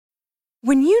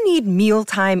When you need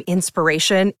mealtime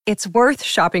inspiration, it's worth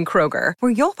shopping Kroger,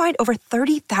 where you'll find over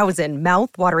 30,000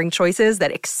 mouth-watering choices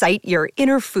that excite your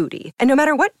inner foodie. And no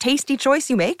matter what tasty choice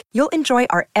you make, you'll enjoy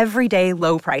our everyday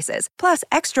low prices, plus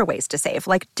extra ways to save,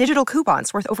 like digital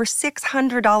coupons worth over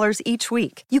 $600 each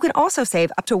week. You can also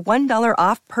save up to $1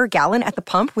 off per gallon at the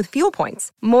pump with fuel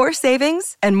points. More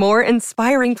savings and more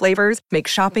inspiring flavors make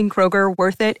shopping Kroger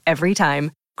worth it every time.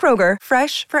 Kroger,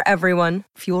 fresh for everyone.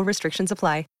 Fuel restrictions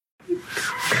apply.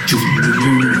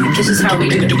 This is how we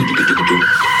do it.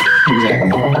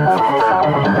 Exactly. All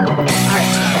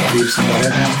right. Leave some butter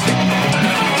now.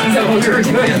 Is that what we were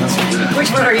doing? Yeah, that's what we did.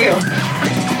 Which one are you?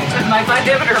 My Butt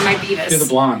David or my Beavis? You're the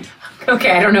blonde.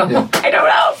 Okay, I don't know. Yeah. I don't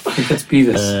know. I think that's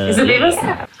Beavis. Is it Beavis?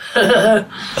 Yeah.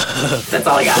 That's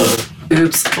all I got.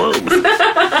 Oops.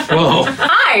 Whoa.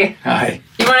 Hi. Hi.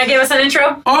 You want to give us an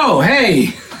intro? Oh,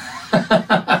 hey.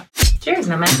 Cheers,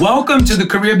 Nomad. Welcome to the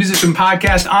Career Musician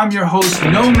Podcast. I'm your host,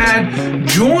 Nomad,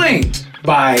 joined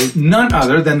by none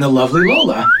other than the lovely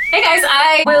Lola. Hey guys,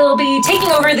 I will be taking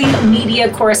over the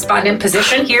media correspondent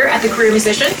position here at the Career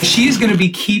Musician. She's going to be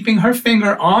keeping her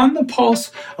finger on the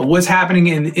pulse of what's happening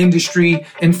in the industry,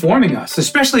 informing us,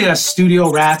 especially us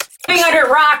studio rats Being under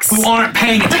rocks. who aren't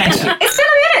paying attention. It's been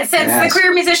a minute since Yes. the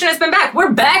Career Musician has been back.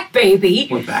 We're back, baby.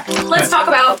 We're back. Let's talk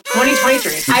about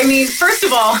 2023. I mean, first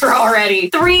of all, we're already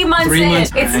 3 months 3 in.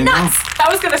 months, It's I know. nuts. I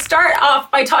was going to start off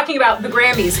by talking about the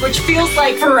Grammys, which feels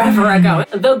like forever ago.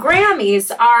 The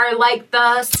Grammys are like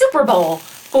the Super Bowl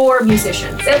for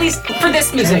musicians, at least for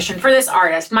this musician, for this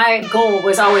artist. My goal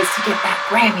was always to get that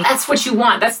Grammy. That's what you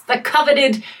want. That's the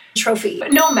coveted trophy.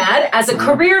 But Nomad, as a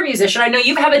career musician, I know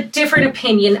you have a different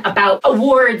opinion about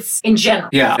awards in general.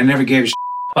 Yeah, I never gave a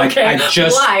Like, Okay, I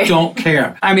just why? don't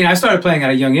care. I mean, I started playing at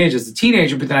a young age as a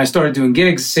teenager, but then I started doing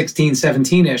gigs 16,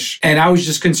 17-ish. And I was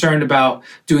just concerned about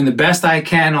doing the best I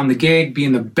can on the gig,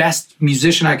 being the best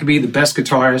musician I could be, the best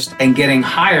guitarist, and getting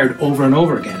hired over and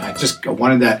over again. I just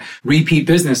wanted that repeat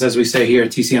business, as we say here at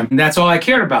TCM. And that's all I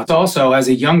cared about. Also, as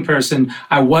a young person,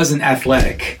 I wasn't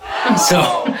athletic. So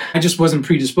I just wasn't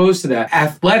predisposed to that.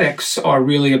 Athletics are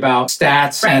really about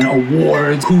stats and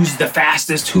awards, who's the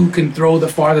fastest, who can throw the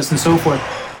farthest, and so forth.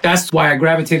 That's why I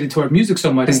gravitated toward music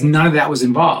so much, because none of that was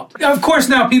involved. Of course,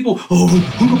 now people, who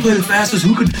could play the fastest?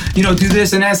 Who could, do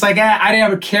this? And that's like, I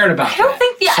never cared about I don't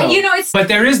think, it's... But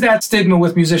there is that stigma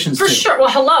with musicians, For too. sure. Well,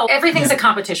 hello. Everything's a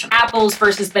competition. Apples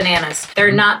versus bananas.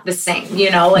 They're not the same,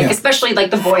 especially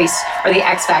like The Voice or The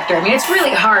X Factor. I mean, it's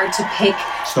really hard to pick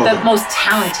the most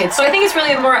talented. So I think it's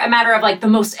really more a matter of like the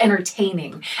most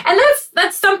entertaining. And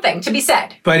that's something to be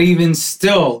said. But even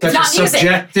still, that's a not music.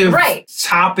 subjective Right.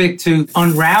 topic to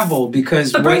unravel,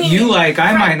 because what you like,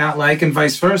 I might not like, and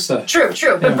vice versa. True.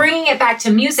 But bringing it back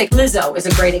to music, Lizzo is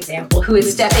a great example, who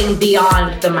is stepping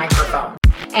beyond the microphone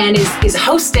and is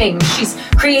hosting. She's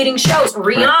creating shows.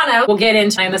 Rihanna, we'll get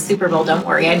into in the Super Bowl, don't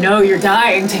worry. I know you're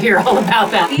dying to hear all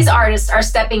about that. These artists are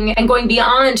stepping and going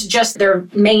beyond just their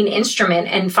main instrument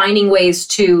and finding ways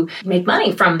to make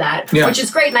money from that, which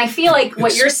is great. And I feel like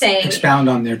what you're saying... Expound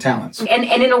on their talents. And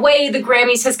in a way, the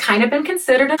Grammys has kind of been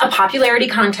considered a popularity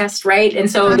contest, right? And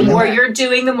so the more you're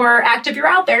doing, the more active you're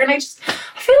out there. And I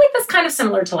feel like that's kind of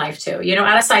similar to life too.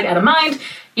 Out of sight, out of mind,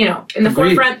 in the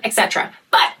forefront, etc.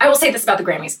 But I will say this about the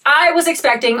Grammys. I was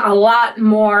expecting a lot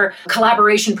more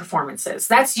collaboration performances.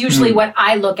 That's usually what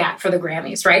I look at for the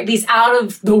Grammys, right? These out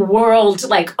of the world,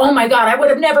 like, oh my God, I would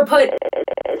have never put...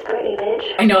 It's Britney,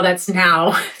 bitch. I know that's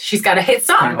now. She's got a hit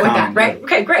song with that, right? Yeah.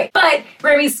 Okay, great. But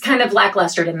Grammys kind of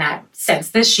lacklustered in that sense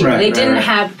this year. They didn't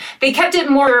have... They kept it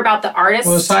more about the artists.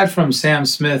 Well, aside from Sam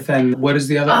Smith and what is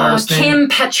the other artist name? Kim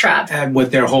Petra. And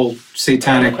with their whole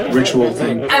satanic ritual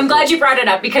thing. I'm glad you brought it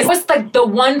up, because it was like the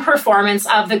one performance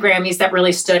of the Grammys that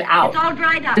really stood out. It's all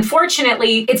dried up.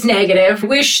 Unfortunately, it's negative.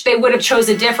 Wish they would have chose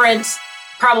a different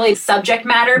probably subject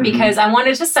matter, because I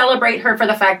wanted to celebrate her for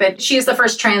the fact that she is the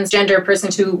first transgender person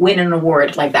to win an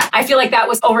award like that. I feel like that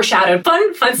was overshadowed.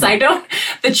 Fun side note,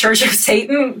 the Church of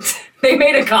Satan... They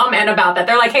made a comment about that.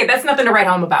 They're like, hey, that's nothing to write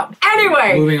home about.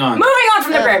 Anyway, moving on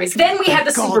from the Grammys. Then we had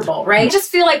the Super Bowl, right? I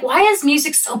just feel like, why is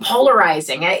music so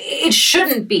polarizing? It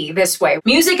shouldn't be this way.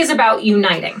 Music is about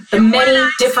uniting the many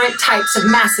different types of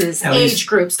masses, age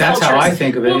groups, that's cultures. That's how I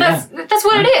think of it. Well, that's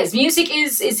what it is. Music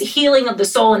is healing of the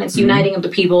soul, and it's uniting of the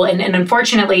people. And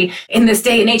unfortunately, in this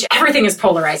day and age, everything is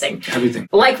polarizing. Everything.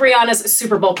 Like Rihanna's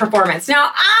Super Bowl performance. Now,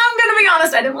 I'm going to be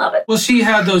honest, I didn't love it. Well, she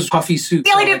had those puffy suits.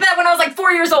 I only did that when I was like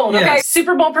 4 years old, okay? Yes.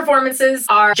 Super Bowl performances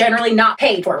are generally not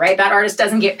paid for, right? That artist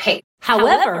doesn't get paid.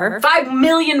 However, 5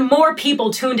 million more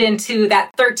people tuned into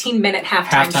that 13-minute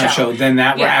halftime show than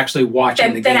that were actually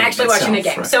watching the game. Watching the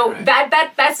game. Right, so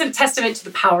right. that's a testament to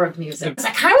the power of music.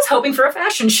 I kind of was hoping for a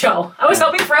fashion show. I was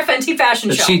hoping for a Fenty fashion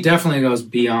But show. she definitely goes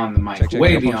beyond the mic,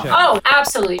 way beyond. Oh,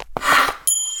 absolutely.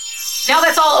 Now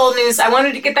that's all old news. I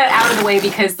wanted to get that out of the way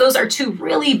because those are two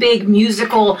really big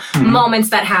musical moments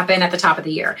that happen at the top of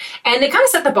the year. And they kind of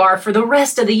set the bar for the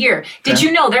rest of the year. Did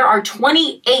you know there are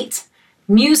 28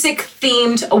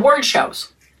 music-themed award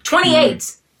shows? 28.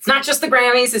 It's not just the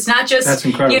Grammys. It's not just That's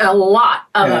incredible. A lot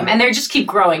of them. And they just keep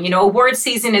growing. Award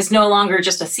season is no longer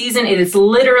just a season. It is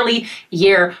literally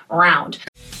year-round.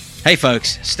 Hey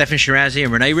folks, Stefan Shirazi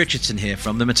and Renee Richardson here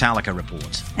from the Metallica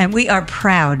Report. And we are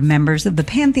proud members of the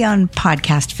Pantheon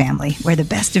podcast family, where the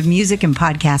best of music and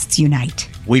podcasts unite.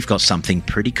 We've got something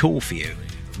pretty cool for you.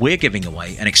 We're giving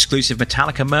away an exclusive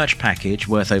Metallica merch package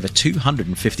worth over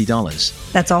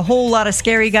 $250. That's a whole lot of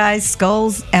Scary Guys,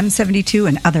 skulls, M72,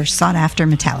 and other sought-after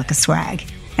Metallica swag.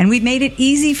 And we've made it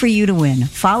easy for you to win.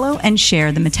 Follow and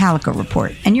share the Metallica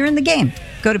Report, and you're in the game.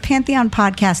 Go to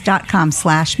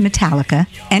pantheonpodcast.com/Metallica,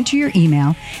 enter your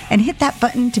email, and hit that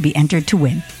button to be entered to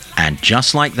win. And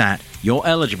just like that, you're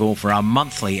eligible for our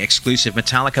monthly exclusive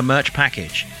Metallica merch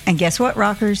package. And guess what,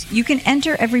 rockers? You can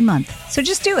enter every month, so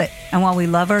just do it. And while we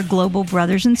love our global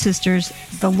brothers and sisters,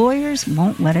 the lawyers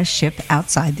won't let us ship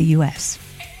outside the U.S.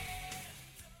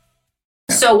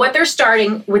 So what they're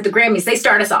starting with the Grammys, they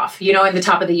start us off, in the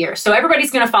top of the year. So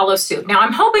everybody's going to follow suit. Now,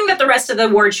 I'm hoping that the rest of the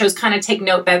award shows kind of take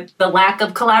note that the lack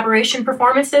of collaboration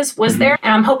performances was there.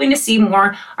 And I'm hoping to see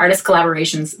more artist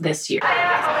collaborations this year.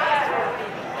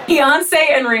 Beyonce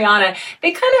and Rihanna,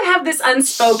 they kind of have this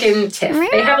unspoken tiff.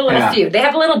 They have a little feud. They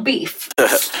have a little beef.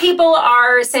 People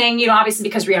are saying, obviously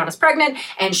because Rihanna's pregnant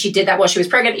and she did that while she was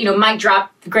pregnant, mic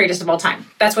drop, the greatest of all time.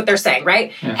 That's what they're saying,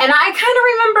 right? Yeah. And I kind of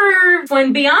remember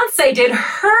when Beyonce did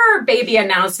her baby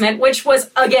announcement, which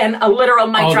was, again, a literal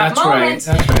mic drop moment.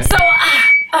 Right. That's right. So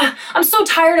I'm so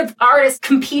tired of artists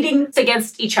competing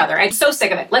against each other. I'm so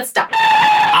sick of it. Let's stop.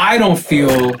 I don't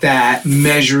feel that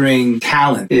measuring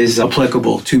talent is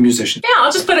applicable to musicians. Yeah,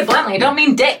 I'll just put it bluntly. I don't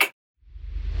mean dick.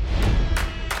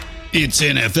 It's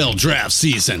NFL draft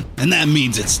season, and that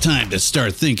means it's time to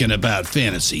start thinking about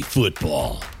fantasy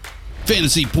football.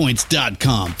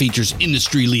 FantasyPoints.com features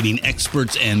industry-leading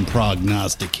experts and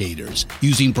prognosticators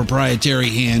using proprietary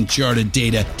hand-charted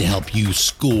data to help you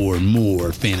score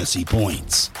more fantasy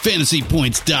points.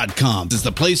 FantasyPoints.com is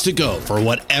the place to go for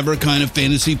whatever kind of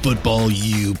fantasy football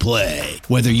you play.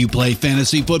 Whether you play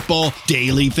fantasy football,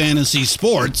 daily fantasy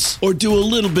sports, or do a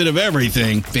little bit of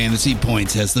everything, Fantasy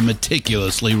Points has the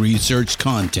meticulously researched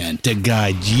content to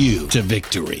guide you to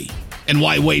victory. And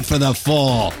why wait for the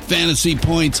fall? Fantasy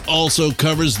Points also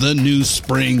covers the new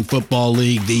spring football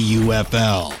league, the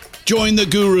UFL. Join the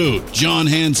guru, John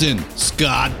Hansen,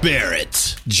 Scott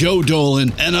Barrett, Joe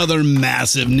Dolan, and other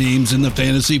massive names in the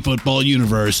fantasy football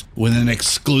universe with an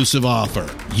exclusive offer.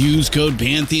 Use code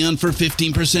Pantheon for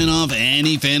 15% off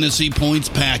any Fantasy Points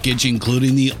package,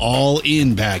 including the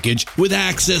all-in package, with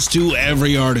access to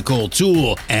every article,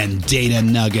 tool, and data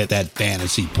nugget that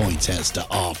Fantasy Points has to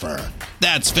offer.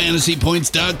 That's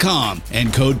FantasyPoints.com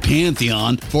and code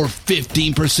Pantheon for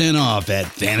 15% off at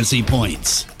Fantasy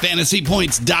Points.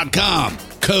 FantasyPoints.com,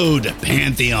 code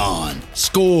Pantheon.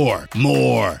 Score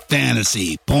more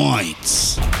fantasy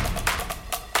points.